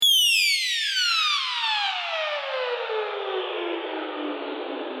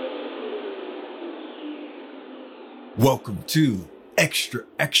Welcome to Extra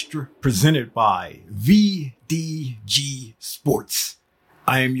Extra, presented by VDG Sports.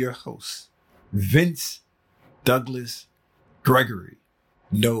 I am your host, Vince Douglas Gregory.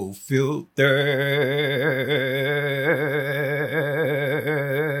 No filter,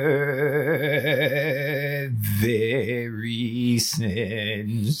 very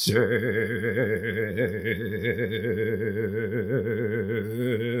censored.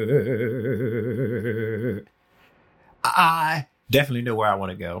 I definitely know where I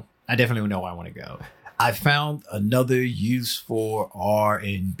want to go. I found another use for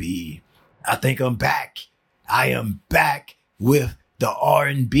R&B. I think I'm back. I am back with the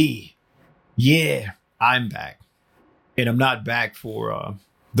R&B. Yeah, I'm back. And I'm not back for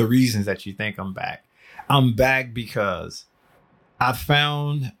the reasons that you think I'm back. I'm back because I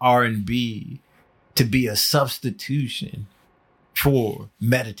found R&B to be a substitution for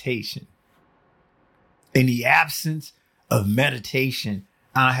meditation. In the absence of meditation,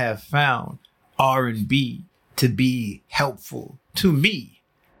 I have found R&B to be helpful to me.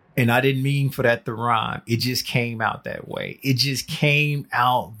 And I didn't mean for that to rhyme. It just came out that way.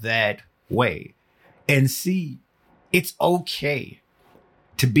 And see, it's okay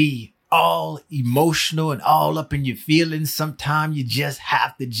to be all emotional and all up in your feelings. Sometimes you just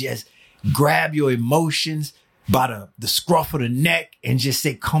have to just grab your emotions by the scruff of the neck and just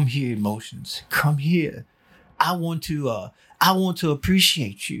say, come here, emotions, come here. I want to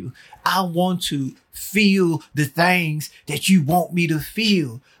appreciate you. I want to feel the things that you want me to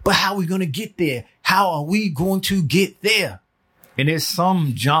feel. But how are we going to get there? How are we going to get there? And there's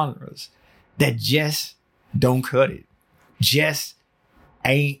some genres that just don't cut it. Just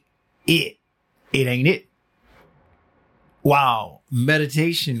ain't it. It ain't it. While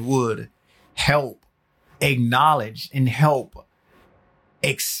meditation would help acknowledge and help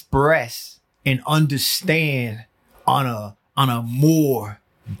express and understand on a more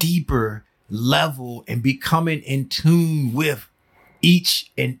deeper level and becoming in tune with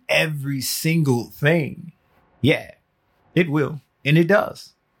each and every single thing. Yeah, it will. And it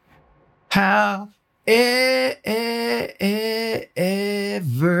does.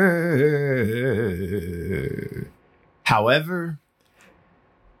 However,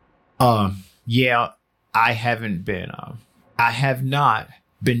 I have not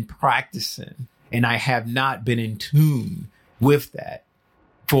been practicing and I have not been in tune with that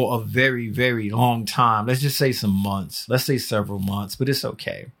for a very, very long time. Let's just say some months. Let's say several months, but it's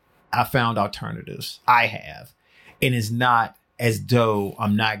okay. I found alternatives. I have. And it's not as though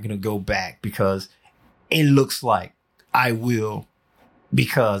I'm not going to go back because it looks like I will,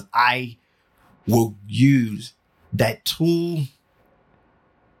 because I will use that tool.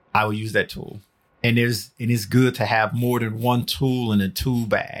 I will use that tool. And it's good to have more than one tool in a tool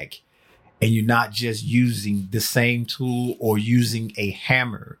bag. And you're not just using the same tool or using a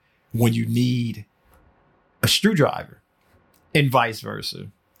hammer when you need a screwdriver, and vice versa.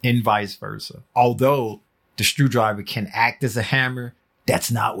 Although the screwdriver can act as a hammer,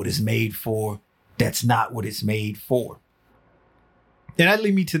 that's not what it's made for. And that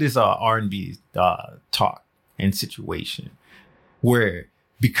leads me to this R&B talk and situation where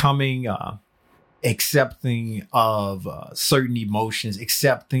becoming accepting of certain emotions,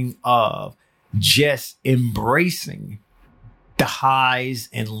 accepting of just embracing the highs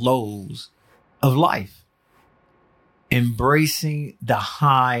and lows of life. Embracing the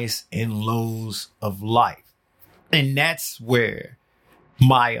highs and lows of life. And that's where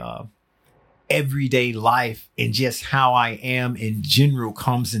my everyday life and just how I am in general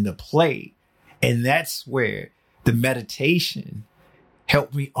comes into play. And that's where the meditation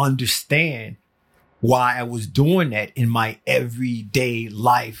helped me understand why I was doing that in my everyday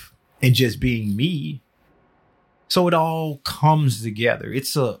life and just being me. So it all comes together.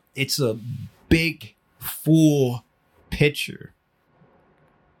 It's a big, full picture.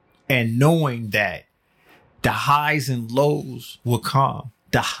 And knowing that the highs and lows will come.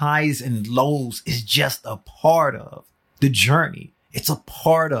 The highs and lows is just a part of the journey. It's a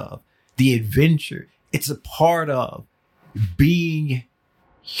part of the adventure. It's a part of being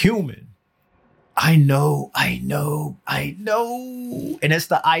human. I know. And it's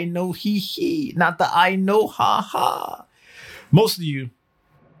the I know he, not the I know ha ha. Most of you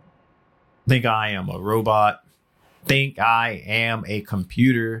think I am a robot, think I am a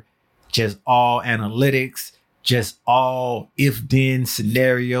computer, just all analytics, just all if-then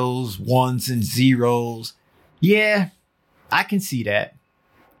scenarios, ones and zeros. Yeah, I can see that.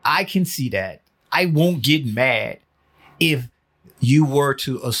 I won't get mad if you were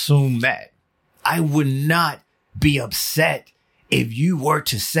to assume that. I would not be upset if you were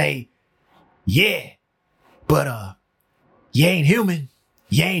to say, yeah, but You ain't human.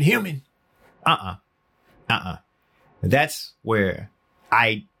 You ain't human. That's where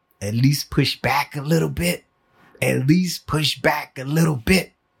I at least push back a little bit. At least push back a little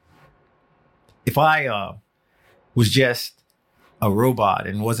bit. If I was just a robot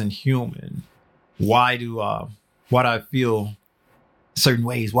and wasn't human, why do I feel certain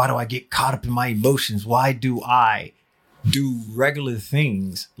ways? Why do I get caught up in my emotions? Why do I do regular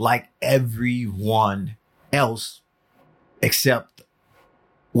things like everyone else, except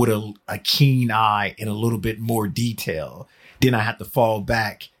with a keen eye and a little bit more detail? Then I have to fall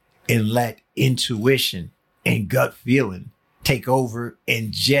back and let intuition and gut feeling take over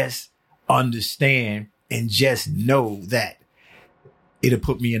and just understand and just know that it'll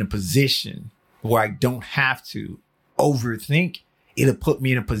put me in a position where I don't have to overthink. It'll put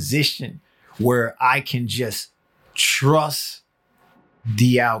me in a position where I can just trust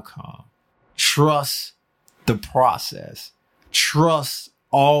the outcome, trust the process, trust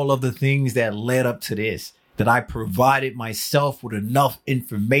all of the things that led up to this, that I provided myself with enough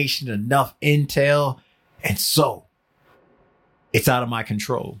information, enough intel. And so it's out of my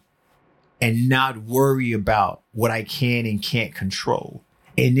control, and not worry about what I can and can't control.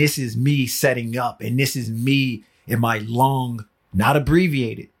 And this is me setting up, and this is me in my long, not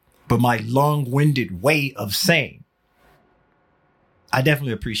abbreviated, but my long-winded way of saying, I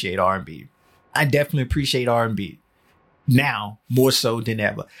definitely appreciate R&B. I definitely appreciate R&B now more so than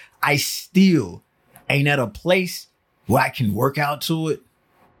ever. I still ain't at a place where I can work out to it,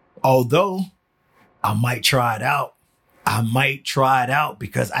 although I might try it out. I might try it out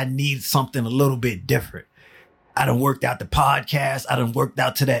because I need something a little bit different. I done worked out the podcast. I done worked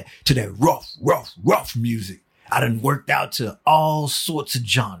out to that rough music. I done worked out to all sorts of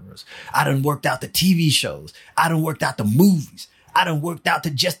genres. I done worked out the TV shows. I done worked out the movies. I done worked out to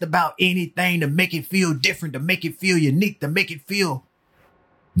just about anything to make it feel different, to make it feel unique, to make it feel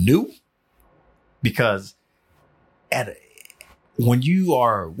new. Because when you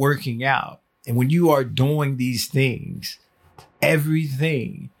are working out and when you are doing these things,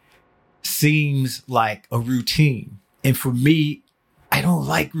 everything seems like a routine. And for me, I don't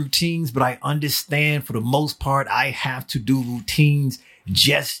like routines, but I understand for the most part, I have to do routines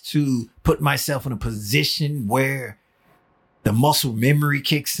just to put myself in a position where the muscle memory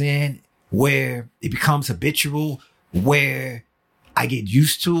kicks in, where it becomes habitual, where I get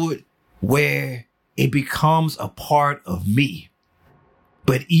used to it, where it becomes a part of me.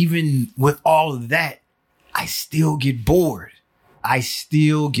 But even with all of that, I still get bored. I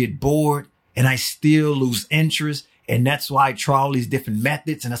still get bored and I still lose interest. And that's why I try all these different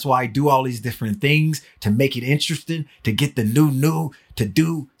methods. And that's why I do all these different things to make it interesting, to get the new, to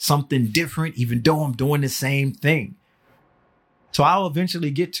do something different, even though I'm doing the same thing. So I will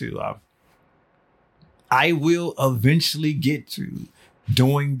eventually get to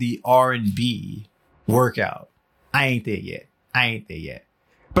doing the R&B workout. I ain't there yet.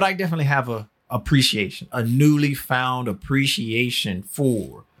 But I definitely have a newly found appreciation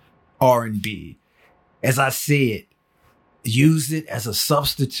for R&B. As I said, use it as a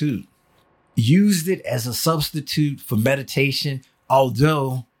substitute. Used it as a substitute for meditation,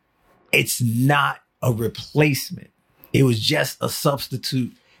 although it's not a replacement. It was just a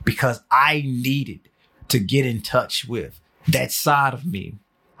substitute because I needed to get in touch with that side of me.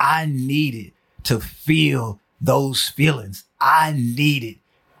 I needed to feel those feelings. I needed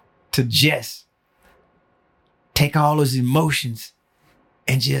to just take all those emotions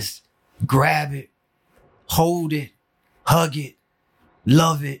and just grab it, hold it, hug it,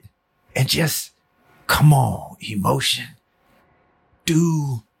 love it, and just, come on, emotion.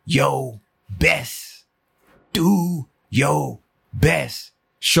 Do your best. Do your best.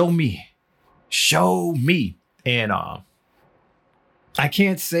 Show me. And I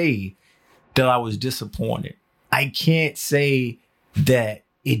can't say that I was disappointed. I can't say that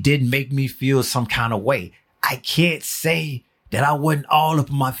it didn't make me feel some kind of way. I can't say that I wasn't all up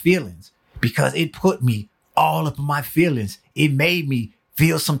in my feelings, because it put me all up in my feelings. It made me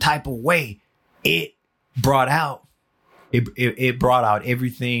feel some type of way. It brought out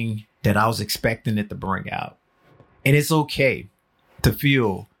everything that I was expecting it to bring out. And it's okay to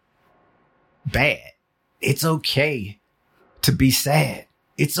feel bad. It's okay to be sad.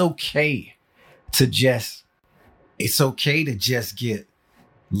 It's okay to just get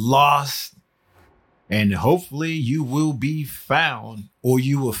lost, and hopefully you will be found, or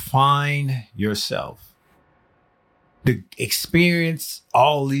you will find yourself. To experience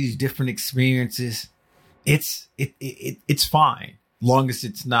all these different experiences, it's fine, long as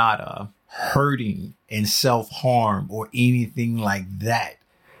it's not hurting and self-harm or anything like that.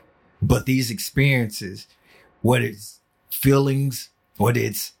 But these experiences, whether it's feelings, whether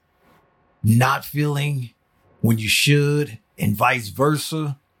it's not feeling when you should and vice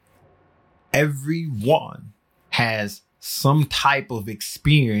versa. Everyone has some type of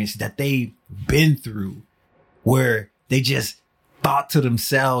experience that they've been through where they just thought to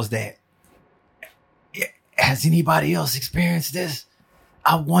themselves that, has anybody else experienced this?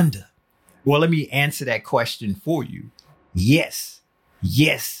 I wonder. Well, let me answer that question for you. Yes,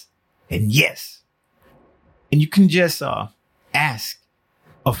 yes, and yes. And you can just ask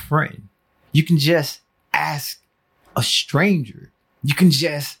a friend. You can just ask a stranger. You can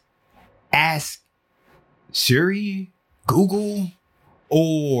just ask Siri, Google,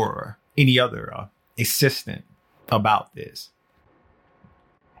 or any other assistant about this.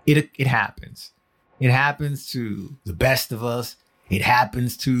 It happens. It happens to the best of us. It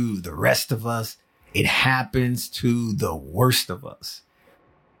happens to the rest of us. It happens to the worst of us.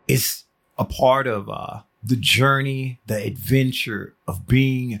 It's a part of the journey, the adventure of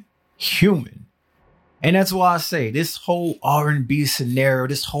being human. And that's why I say this whole R&B scenario,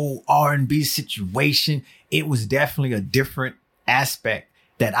 this whole R&B situation, it was definitely a different aspect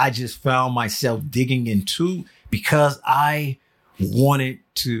that I just found myself digging into because I just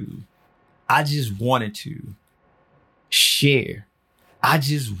wanted to share. I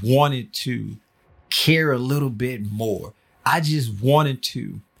just wanted to care a little bit more. I just wanted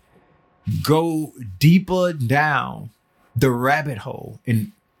to go deeper down the rabbit hole.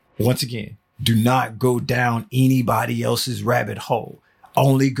 And once again, do not go down anybody else's rabbit hole.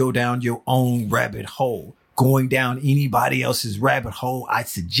 Only go down your own rabbit hole. Going down anybody else's rabbit hole, I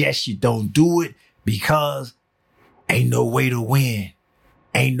suggest you don't do it because ain't no way to win.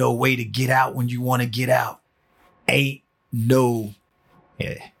 Ain't no way to get out when you want to get out. Ain't no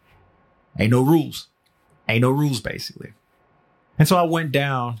rules. Ain't no rules, basically. And so I went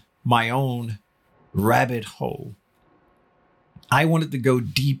down my own rabbit hole. I wanted to go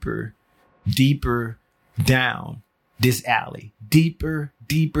deeper down this alley, deeper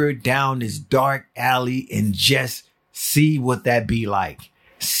down this dark alley and just see what that be like.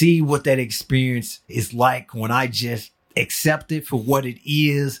 See what that experience is like when I just accept it for what it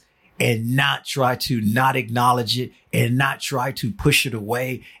is and not try to not acknowledge it and not try to push it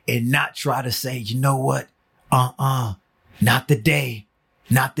away and not try to say, you know what? Not the day.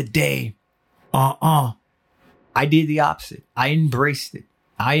 I did the opposite. I embraced it.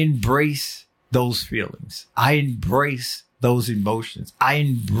 I embraced those feelings. I embraced those emotions. I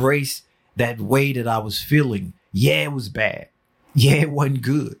embraced that way that I was feeling. Yeah, it was bad. Yeah, it wasn't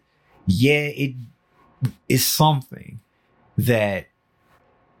good. Yeah, it is something that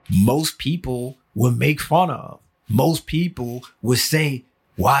most people would make fun of. Most people would say,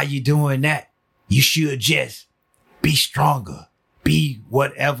 why are you doing that? You should just be stronger. Be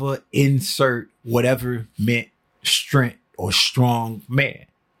whatever, insert whatever meant strength or strong man.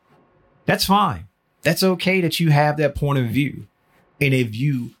 That's fine. That's okay that you have that point of view. And if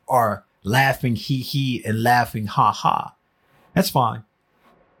you are laughing he and laughing ha ha, that's fine.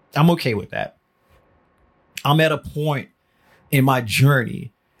 I'm okay with that. I'm at a point in my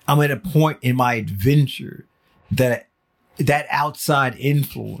journey. I'm at a point in my adventure that outside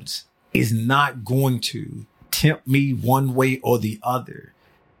influence is not going to tempt me one way or the other.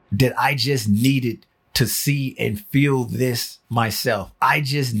 That I just needed to see and feel this myself. I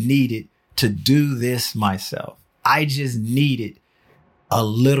just needed to do this myself. I just needed a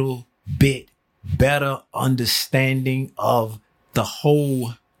little bit better understanding of the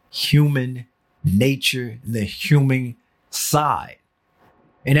whole human nature, the human side.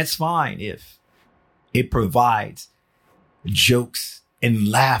 And it's fine if it provides jokes and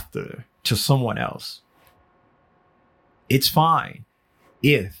laughter to someone else. It's fine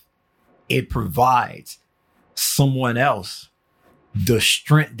if it provides someone else the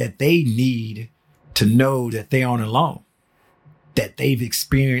strength that they need to know that they aren't alone, that they've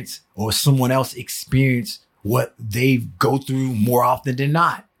experienced or someone else experienced what they go through more often than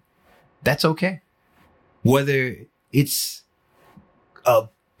not. That's okay. Whether it's a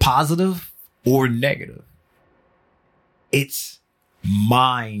positive or negative, it's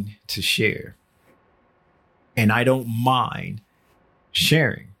mine to share. And I don't mind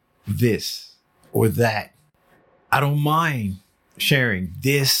sharing this or that. I don't mind sharing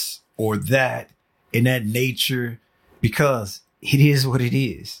this or that in that nature because it is what it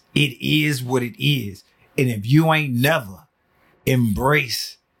is. It is what it is. And if you ain't never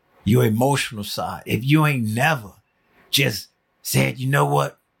embrace your emotional side, if you ain't never just said, you know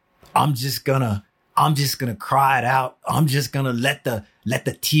what, I'm just gonna cry it out. I'm just gonna let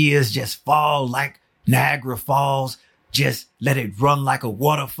the tears just fall like Niagara Falls. Just let it run like a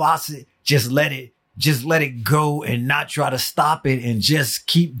water faucet. Just let it just let it go and not try to stop it and just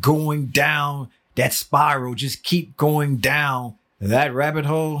keep going down that spiral, just keep going down that rabbit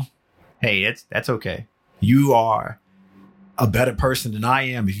hole, hey, that's okay. You are a better person than I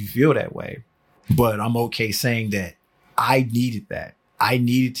am if you feel that way. But I'm okay saying that I needed that. I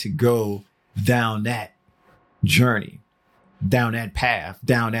needed to go down that journey, down that path,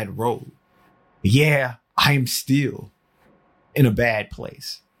 down that road. Yeah, I am still in a bad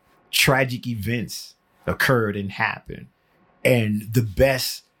place. Tragic events occurred and happened. And the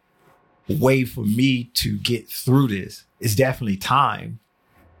best way for me to get through this is definitely time,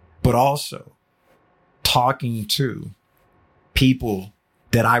 but also talking to people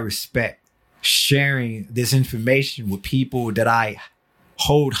that I respect, sharing this information with people that I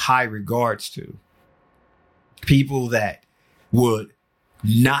hold high regards to, people that would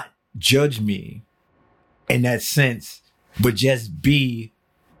not judge me in that sense, but just be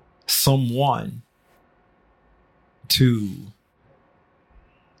someone to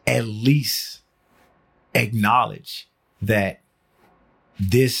at least acknowledge that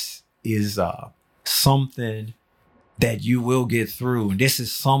this is something that you will get through. And this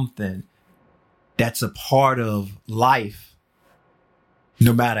is something that's a part of life,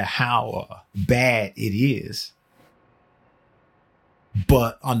 no matter how bad it is.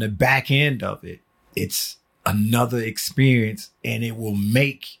 But on the back end of it, it's another experience and it will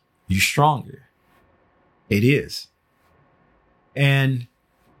make you stronger. It is. And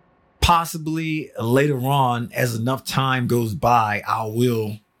possibly later on, as enough time goes by, I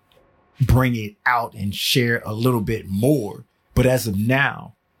will bring it out and share a little bit more. But as of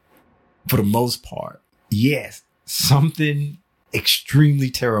now, for the most part, yes, something extremely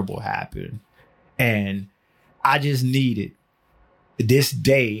terrible happened. And I just needed this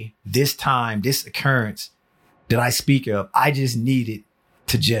day, this time, this occurrence that I speak of. I just needed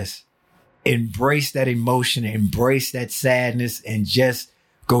to just embrace that emotion, embrace that sadness, and just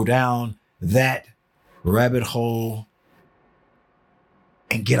go down that rabbit hole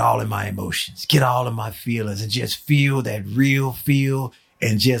and get all of my emotions, get all of my feelings, and just feel that real feel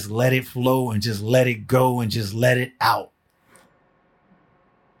and just let it flow and just let it go and just let it out.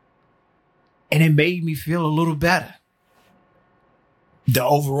 And it made me feel a little better. The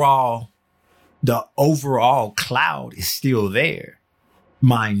overall cloud is still there,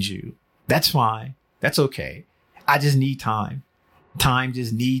 mind you. That's fine. That's okay. I just need time. Time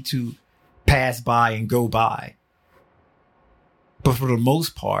just need to pass by and go by. But for the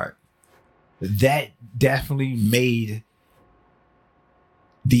most part, that definitely made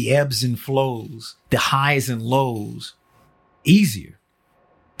the ebbs and flows, the highs and lows easier.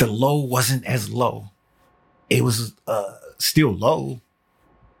 The low wasn't as low. It was still low,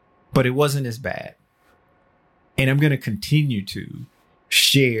 but it wasn't as bad. And I'm going to continue to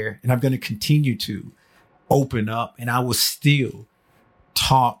share, and I'm going to continue to open up, and I will still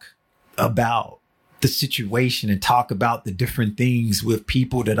talk about the situation and talk about the different things with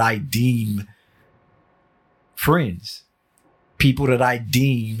people that I deem friends, people I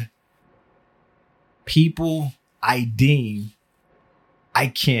deem I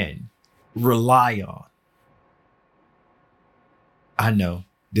can rely on. I know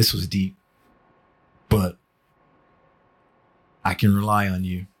this was deep, but I can rely on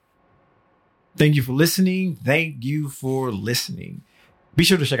you. Thank you for listening. Thank you for listening. Be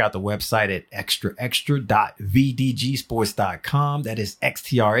sure to check out the website at extra.vdgsports.com. That is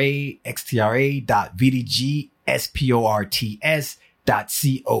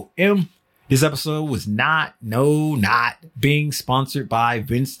xtra.vdgsports.com. This episode was not being sponsored by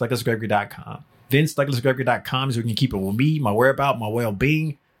VinceDouglasGregory.com. VinceDouglasGregory.com is where you can keep it with me, my whereabouts, my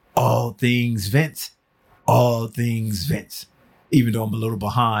well-being, all things Vince, all things Vince. Even though I'm a little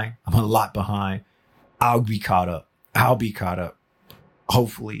behind, I'm a lot behind, I'll be caught up.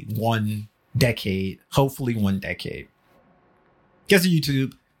 Hopefully one decade. Guess to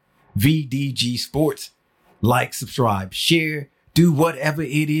YouTube, VDG Sports. Like, subscribe, share, do whatever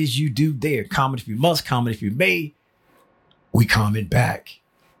it is you do there. Comment if you must, comment if you may. We comment back.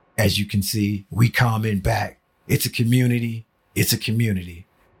 As you can see, we comment back. It's a community.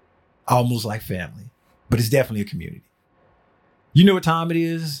 Almost like family, but it's definitely a community. You know what time it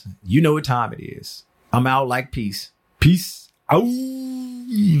is. I'm out like peace. Peace out.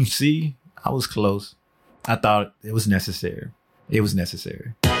 See, I was close. I thought it was necessary.